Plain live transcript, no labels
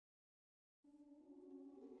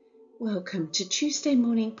Welcome to Tuesday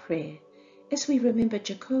morning prayer as we remember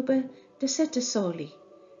Jacoba de Settesoli,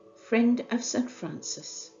 friend of St.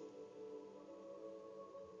 Francis.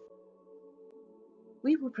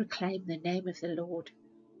 We will proclaim the name of the Lord,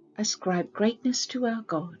 ascribe greatness to our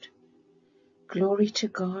God. Glory to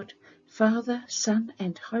God, Father, Son,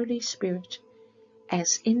 and Holy Spirit,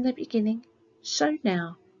 as in the beginning, so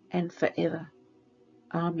now, and forever.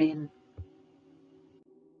 Amen.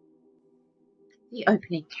 The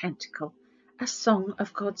opening canticle, a song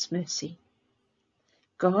of God's mercy.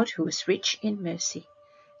 God, who is rich in mercy,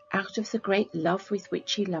 out of the great love with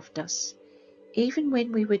which he loved us, even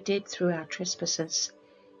when we were dead through our trespasses,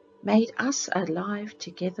 made us alive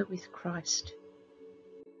together with Christ,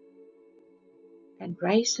 and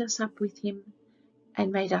raised us up with him,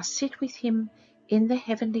 and made us sit with him in the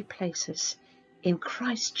heavenly places, in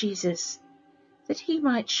Christ Jesus, that he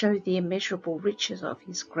might show the immeasurable riches of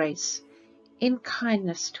his grace in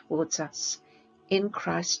kindness towards us, in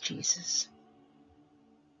Christ Jesus.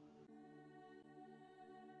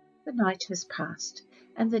 The night has passed,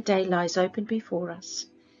 and the day lies open before us.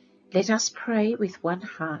 Let us pray with one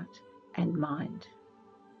heart and mind.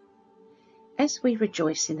 As we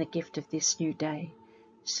rejoice in the gift of this new day,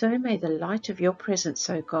 so may the light of your presence,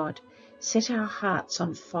 O God, set our hearts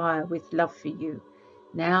on fire with love for you,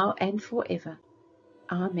 now and forever.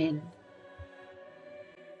 Amen.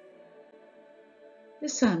 The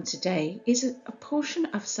psalm today is a portion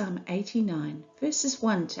of Psalm 89, verses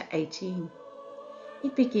 1 to 18.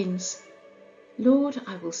 It begins, Lord,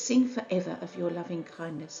 I will sing forever of your loving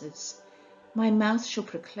kindnesses. My mouth shall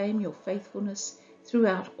proclaim your faithfulness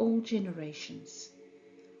throughout all generations.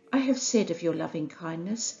 I have said of your loving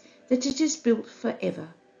kindness that it is built forever.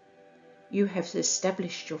 You have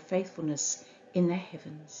established your faithfulness in the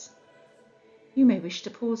heavens. You may wish to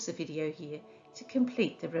pause the video here to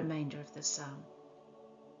complete the remainder of the psalm.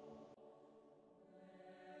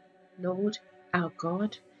 Lord, our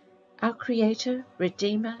God, our Creator,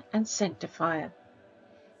 Redeemer, and Sanctifier,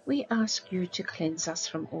 we ask you to cleanse us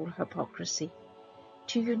from all hypocrisy,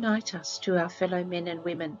 to unite us to our fellow men and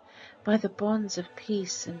women by the bonds of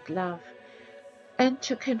peace and love, and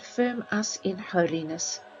to confirm us in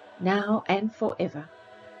holiness, now and forever.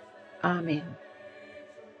 Amen.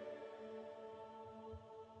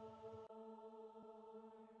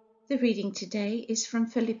 The reading today is from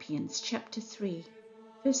Philippians chapter 3,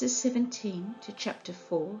 verses 17 to chapter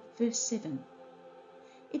 4, verse 7.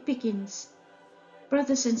 It begins,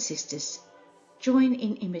 Brothers and sisters, join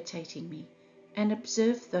in imitating me, and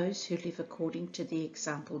observe those who live according to the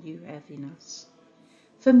example you have in us.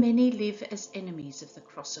 For many live as enemies of the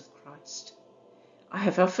cross of Christ. I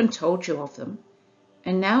have often told you of them,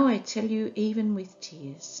 and now I tell you even with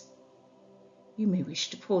tears. You may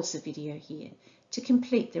wish to pause the video here to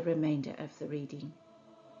complete the remainder of the reading.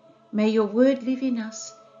 May your word live in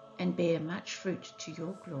us and bear much fruit to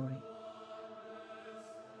your glory.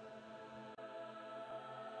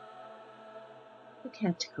 The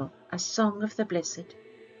Canticle, a song of the blessed.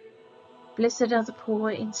 Blessed are the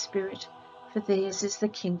poor in spirit, for theirs is the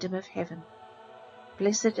kingdom of heaven.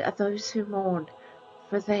 Blessed are those who mourn,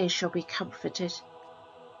 for they shall be comforted.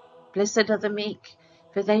 Blessed are the meek,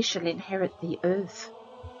 for they shall inherit the earth.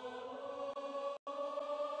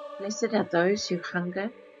 Blessed are those who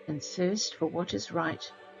hunger and thirst for what is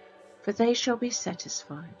right, for they shall be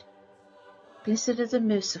satisfied. Blessed are the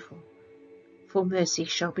merciful, for mercy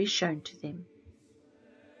shall be shown to them.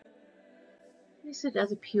 Blessed are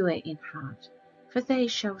the pure in heart, for they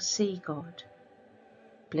shall see God.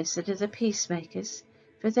 Blessed are the peacemakers,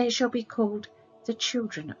 for they shall be called the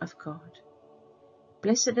children of God.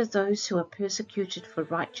 Blessed are those who are persecuted for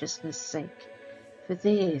righteousness' sake, for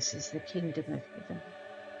theirs is the kingdom of heaven.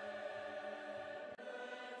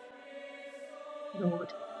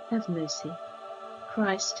 Lord, have mercy.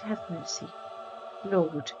 Christ, have mercy.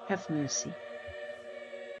 Lord, have mercy.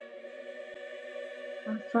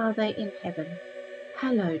 Our Father in heaven,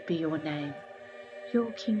 hallowed be your name.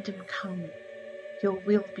 Your kingdom come, your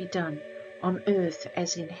will be done, on earth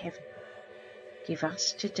as in heaven. Give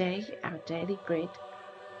us today our daily bread.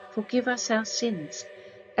 Forgive us our sins,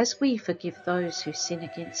 as we forgive those who sin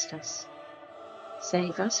against us.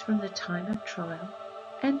 Save us from the time of trial,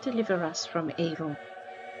 and deliver us from evil.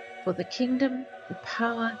 For the kingdom, the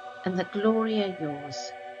power, and the glory are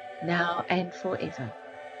yours, now and forever.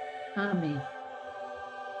 Amen.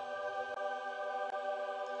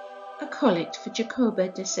 A collect for Jacoba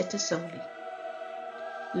de Settesoli.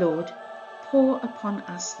 Lord, pour upon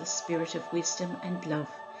us the spirit of wisdom and love,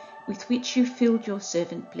 with which you filled your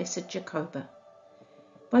servant blessed Jacoba.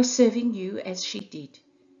 By serving you as she did,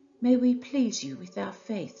 may we please you with our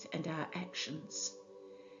faith and our actions.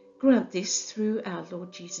 Grant this through our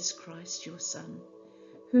Lord Jesus Christ, your Son,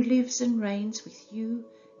 who lives and reigns with you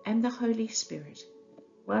and the Holy Spirit,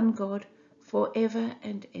 one God, for ever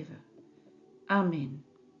and ever. Amen.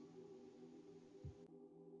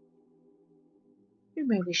 You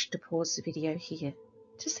may wish to pause the video here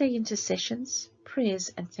to say intercessions,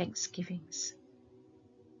 prayers and thanksgivings.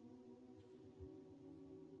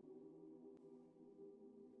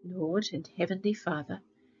 Lord and Heavenly Father,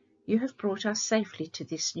 you have brought us safely to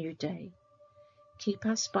this new day. Keep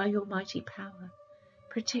us by your mighty power,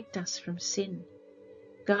 protect us from sin,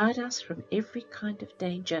 guard us from every kind of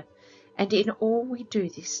danger, and in all we do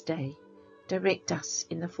this day, direct us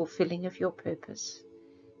in the fulfilling of your purpose.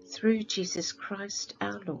 Through Jesus Christ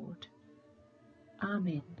our Lord.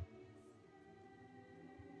 Amen.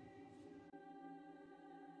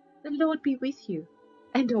 The Lord be with you,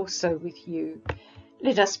 and also with you.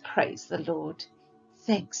 Let us praise the Lord.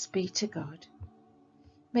 Thanks be to God.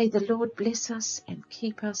 May the Lord bless us and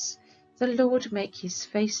keep us. The Lord make his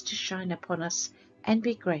face to shine upon us and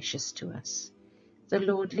be gracious to us. The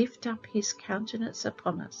Lord lift up his countenance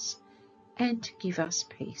upon us and give us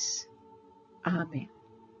peace. Amen.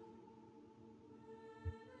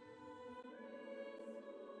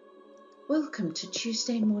 Welcome to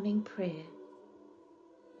Tuesday morning prayer.